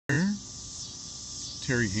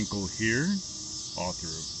Hinkle here, author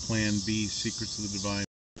of Plan B, Secrets of the Divine.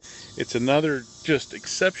 It's another just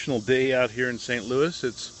exceptional day out here in St. Louis.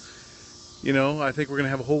 I think we're going to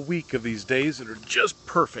have a whole week of these days that are just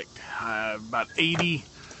perfect. About 80,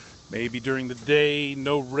 maybe during the day,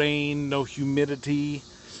 no rain, no humidity,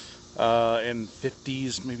 and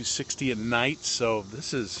 50s, maybe 60 at night. So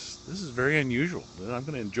this is very unusual. I'm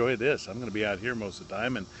going to enjoy this. I'm going to be out here most of the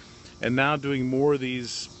time, and now doing more of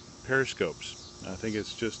these periscopes. I think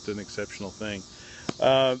it's just an exceptional thing.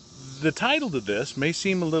 The title to this may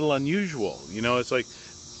seem a little unusual. It's like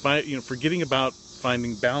forgetting about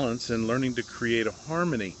finding balance and learning to create a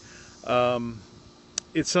harmony.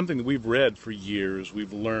 It's something that we've read for years.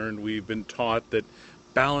 We've learned, we've been taught that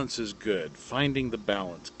balance is good. Finding the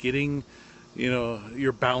balance, getting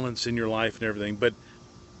your balance in your life and everything. But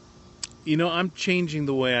I'm changing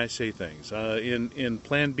the way I say things. In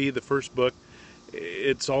Plan B, the first book,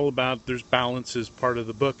 it's all about there's balance as part of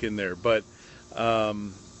the book in there, but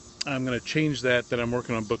I'm going to change that I'm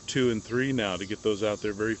working on book 2 and 3 now to get those out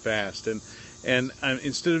there very fast, and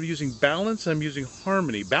instead of using balance, I'm using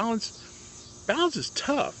harmony. Balance is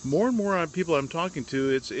tough. More and more people I'm talking to,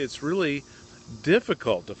 it's really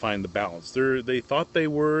difficult to find the balance. They thought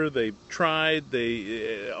they tried,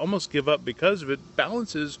 they almost give up because of it.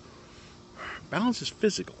 Balance is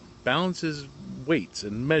physical. Balance is weights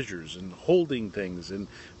and measures and holding things and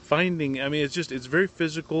finding. It's very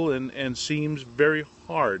physical and seems very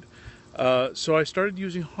hard. So I started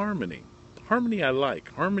using harmony. Harmony I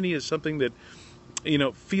like. Harmony is something that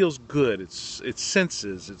feels good. It's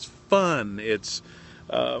senses. It's fun.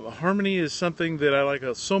 Harmony is something that I like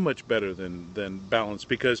so much better than balance,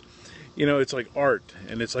 because it's like art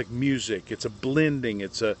and it's like music. It's a blending.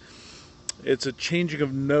 It's a changing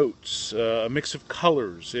of notes, a mix of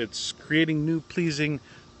colors. It's creating new pleasing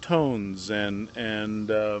tones, and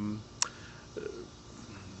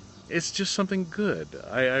it's just something good.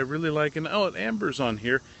 I really like it. Oh, and Amber's on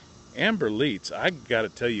here. Amber Leets, I got to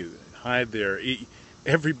tell you, hi there.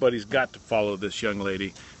 Everybody's got to follow this young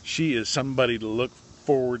lady. She is somebody to look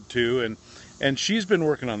forward to, and she's been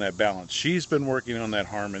working on that balance. She's been working on that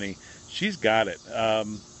harmony. She's got it.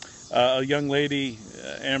 A young lady,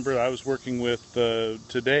 Amber, I was working with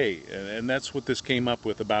today, and that's what this came up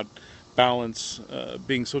with, about balance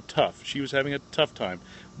being so tough. She was having a tough time.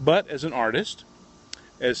 But as an artist,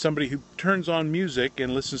 as somebody who turns on music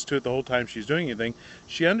and listens to it the whole time she's doing anything,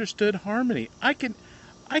 she understood harmony. I can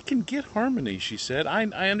get harmony, she said.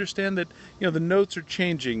 I understand that the notes are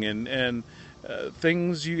changing, and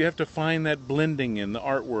things, you have to find that blending in the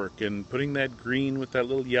artwork and putting that green with that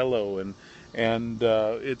little yellow, and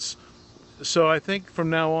it's so I think from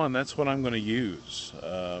now on that's what I'm going to use.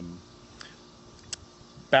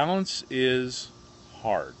 Balance is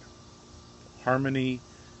hard. Harmony,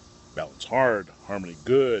 balance hard, harmony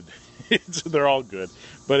good. They're all good,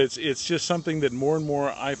 but it's just something that more and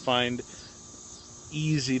more I find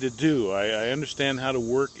easy to do. I understand how to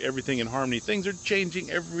work everything in harmony. Things are changing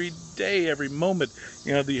every day, every moment.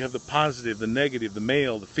 You have the positive, the negative, the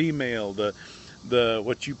male, the female, the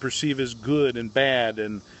what you perceive as good and bad,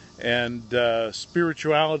 and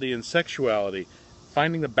spirituality and sexuality.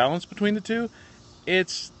 Finding the balance between the two,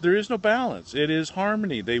 there is no balance. It is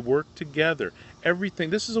harmony. They work together. Everything.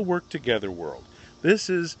 This is a work together world. This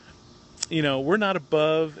is, we're not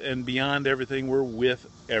above and beyond everything. We're with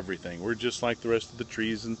everything. We're just like the rest of the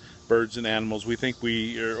trees and birds and animals. We think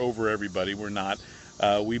we are over everybody. We're not.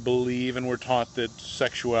 We believe and we're taught that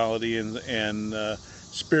sexuality and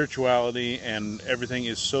spirituality and everything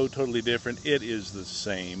is so totally different. It is the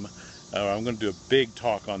same. I'm going to do a big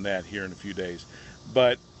talk on that here in a few days.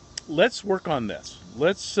 But let's work on this.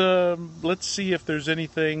 Let's see if there's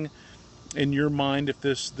anything in your mind, if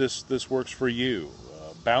this works for you.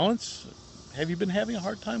 Balance. Have you been having a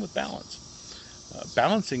hard time with balance?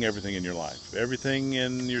 Balancing everything in your life, everything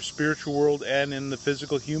in your spiritual world and in the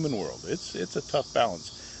physical human world. It's a tough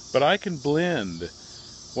balance. But I can blend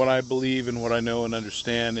what I believe and what I know and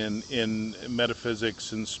understand in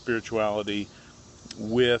metaphysics and spirituality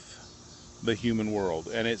with the human world,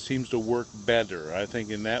 and it seems to work better. I think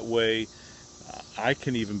in that way I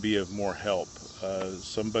can even be of more help.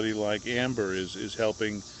 Somebody like Amber is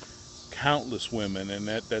helping countless women, and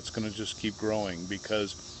that's going to just keep growing,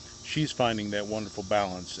 because she's finding that wonderful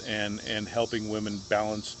balance and helping women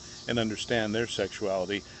balance and understand their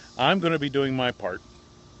sexuality. I'm going to be doing my part.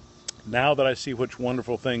 Now that I see which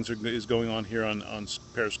wonderful things is going on here on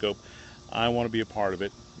Periscope, I want to be a part of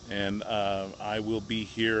it, and I will be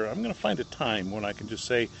here. I'm going to find a time when I can just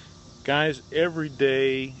say, guys, every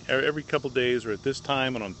day, every couple days, or at this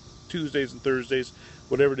time, and on Tuesdays and Thursdays,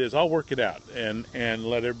 whatever it is, I'll work it out and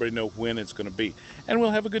let everybody know when it's going to be. And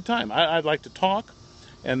we'll have a good time. I'd like to talk,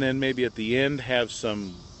 and then maybe at the end have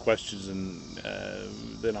some questions, and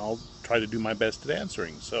then I'll try to do my best at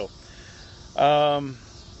answering. So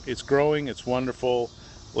it's growing, it's wonderful.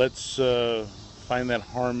 Let's find that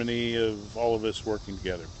harmony of all of us working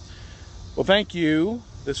together. Well, thank you.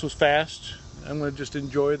 This was fast. I'm going to just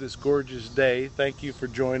enjoy this gorgeous day. Thank you for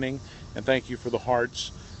joining, and thank you for the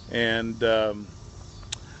hearts. And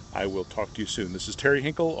I will talk to you soon. This is Terry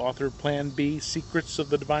Hinkle, author of Plan B, Secrets of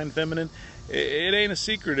the Divine Feminine. It ain't a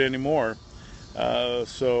secret anymore.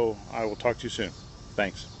 So I will talk to you soon.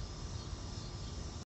 Thanks.